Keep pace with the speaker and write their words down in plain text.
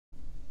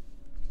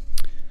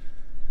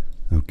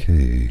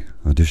Okay,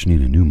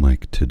 auditioning a new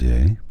mic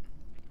today.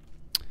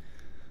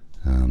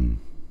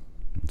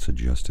 Let's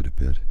adjust it a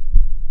bit.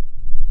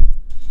 I'm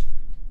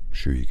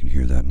sure you can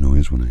hear that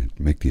noise when I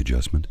make the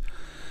adjustment.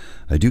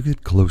 I do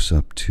get close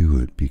up to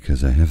it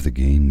because I have the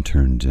gain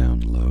turned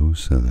down low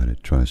so that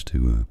it tries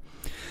to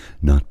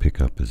not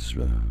pick up as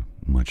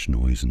much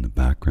noise in the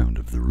background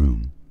of the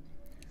room.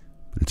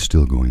 But it's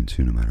still going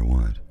to no matter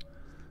what.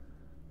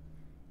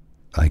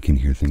 I can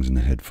hear things in the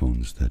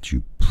headphones that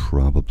you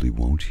probably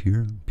won't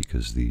hear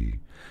because the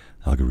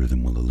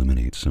algorithm will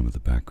eliminate some of the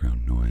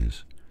background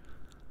noise.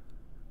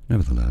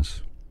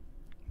 Nevertheless,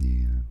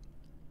 the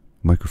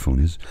microphone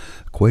is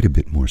quite a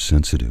bit more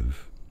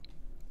sensitive,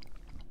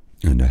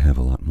 and I have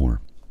a lot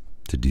more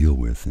to deal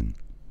with in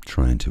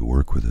trying to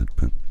work with it,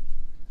 but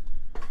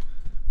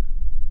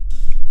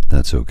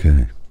that's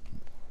okay.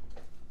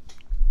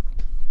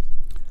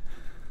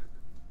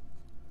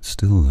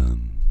 Still,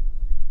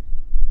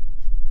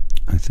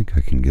 I think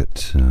I can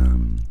get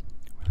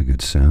really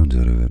good sound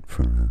out of it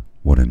for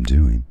what I'm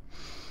doing.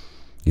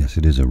 Yes,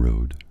 it is a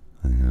Rode.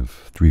 I have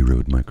 3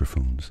 Rode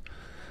microphones.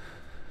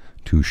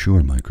 2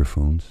 Shure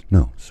microphones.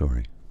 No,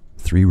 sorry.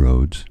 3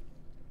 Rodes.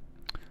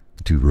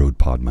 2 Rode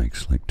pod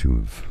mics, like 2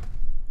 of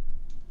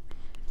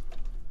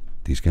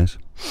these guys.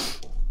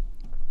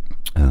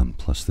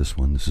 Plus this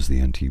one. This is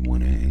the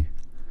NT1A.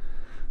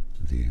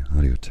 The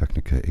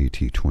Audio-Technica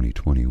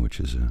AT2020, which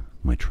is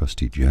my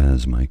trusty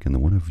jazz mic, and the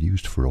one I've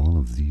used for all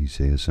of these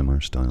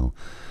ASMR-style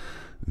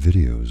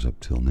videos up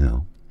till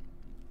now.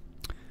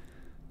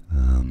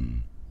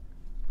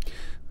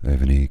 I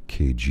have an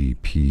AKG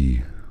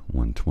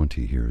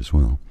P120 here as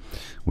well,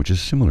 which is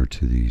similar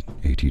to the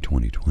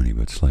AT2020,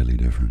 but slightly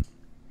different.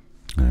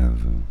 I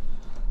have a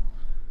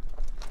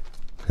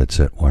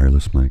headset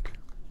wireless mic,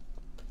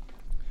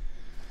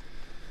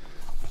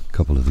 a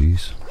couple of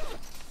these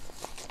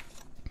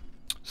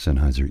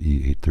Sennheiser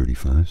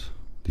E835s.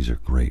 These are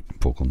great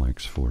vocal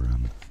mics for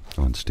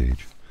on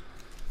stage.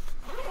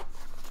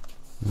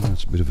 And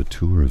that's a bit of a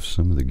tour of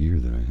some of the gear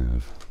that I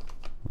have.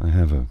 I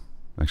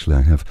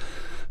have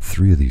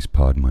 3 of these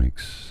pod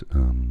mics.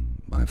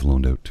 I've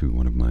loaned out to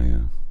one of my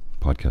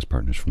podcast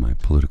partners for my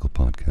political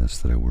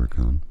podcast that I work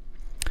on.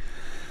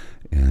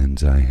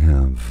 And I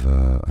have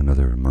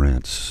another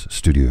Marantz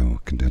studio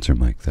condenser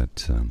mic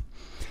that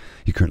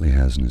he currently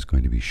has and is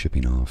going to be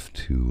shipping off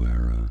to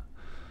our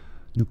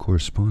new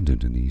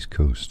correspondent in the East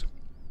Coast.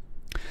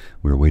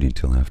 We're waiting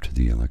till after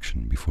the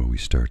election before we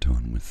start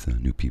on with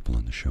new people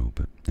on the show,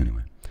 but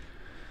anyway,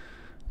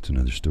 it's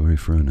another story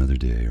for another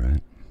day,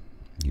 right?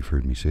 You've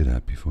heard me say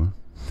that before.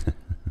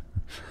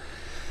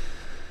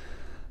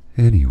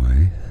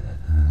 Anyway,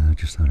 I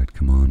just thought I'd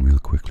come on real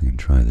quickly and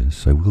try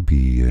this. I will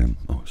be,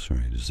 oh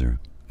sorry, is there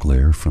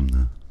glare from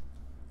the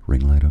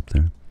ring light up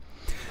there?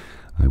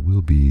 I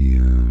will be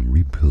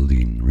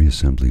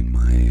reassembling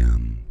my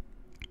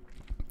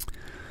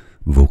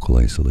vocal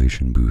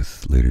isolation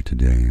booth later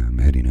today. I'm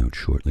heading out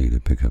shortly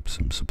to pick up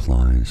some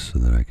supplies so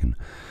that I can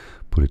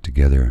put it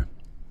together,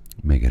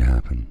 make it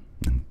happen,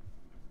 and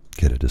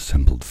get it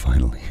assembled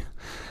finally.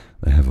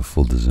 I have a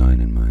full design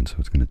in mind, so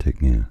it's going to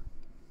take me a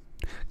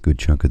good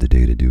chunk of the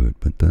day to do it,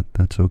 but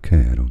that's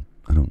okay.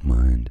 I don't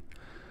mind.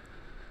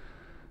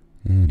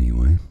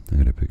 Anyway, I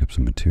got to pick up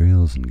some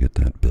materials and get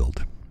that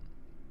built.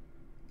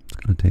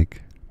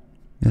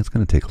 It's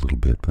going to take a little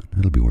bit, but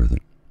it'll be worth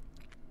it.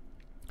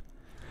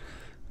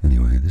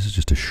 Anyway, this is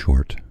just a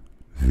short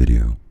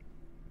video.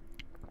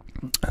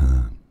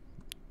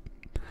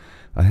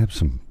 I have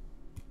some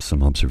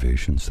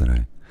observations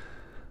that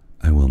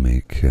I will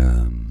make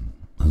a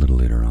little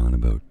later on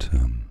about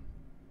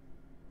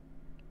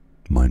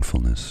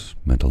mindfulness,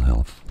 mental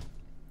health,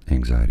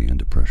 anxiety, and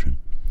depression.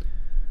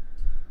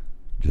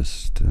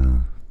 Just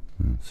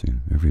let's see,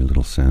 every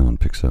little sound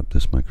picks up.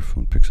 This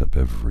microphone picks up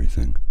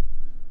everything.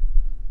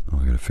 Oh,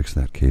 I gotta fix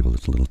that cable.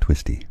 It's a little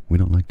twisty. We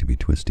don't like to be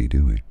twisty,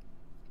 do we?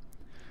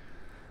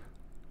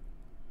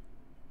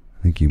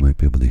 I think you might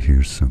be able to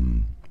hear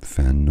some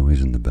fan noise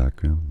in the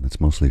background.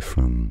 That's mostly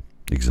from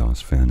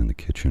exhaust fan in the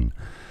kitchen,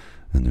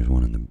 and there's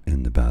one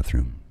in the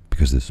bathroom.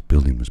 Because this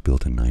building was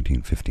built in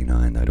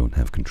 1959, I don't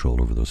have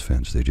control over those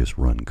fans. They just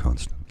run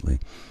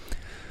constantly.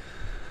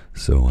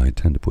 So I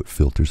tend to put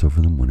filters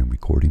over them when I'm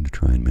recording to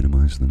try and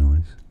minimize the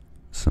noise.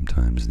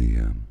 Sometimes the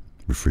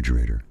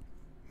refrigerator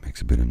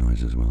makes a bit of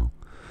noise as well.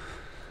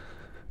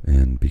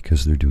 And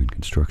because they're doing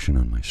construction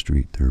on my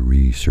street, they're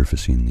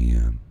resurfacing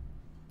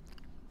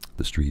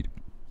the street,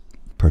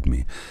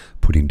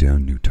 putting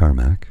down new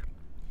tarmac,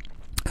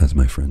 as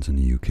my friends in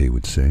the UK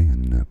would say,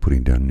 and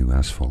putting down new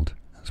asphalt,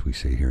 as we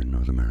say here in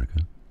North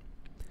America.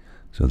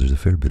 So there's a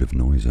fair bit of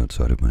noise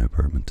outside of my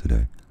apartment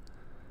today.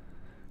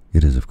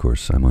 It is, of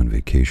course, I'm on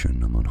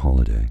vacation, I'm on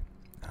holiday.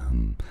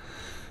 I'm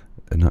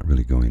not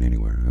really going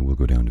anywhere. I will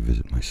go down to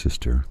visit my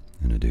sister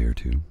in a day or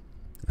two.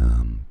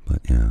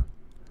 But yeah,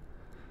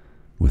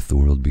 with the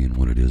world being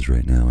what it is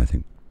right now, I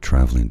think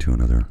traveling to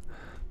another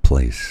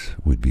place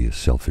would be a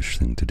selfish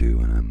thing to do,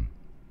 and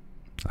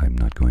I'm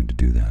not going to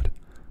do that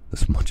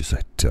as much as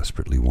I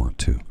desperately want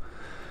to.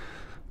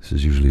 This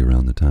is usually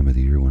around the time of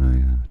the year when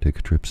I take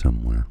a trip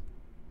somewhere.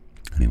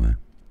 Anyway.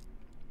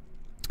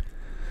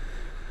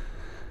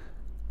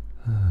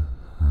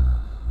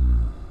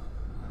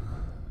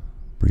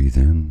 Breathe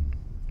in,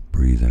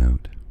 breathe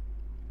out,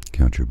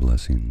 count your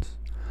blessings,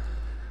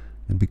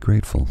 and be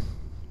grateful.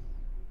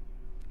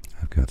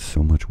 I've got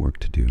so much work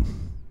to do.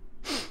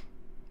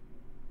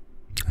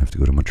 I have to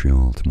go to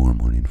Montreal tomorrow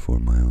morning for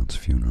my aunt's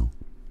funeral.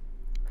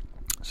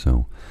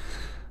 So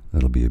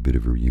that'll be a bit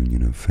of a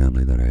reunion of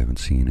family that I haven't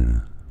seen in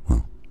a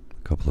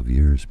couple of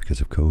years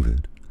because of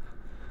COVID.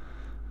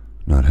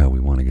 Not how we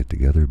want to get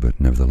together, but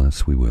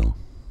nevertheless we will.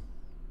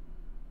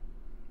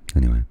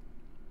 Anyway,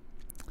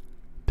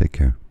 take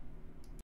care.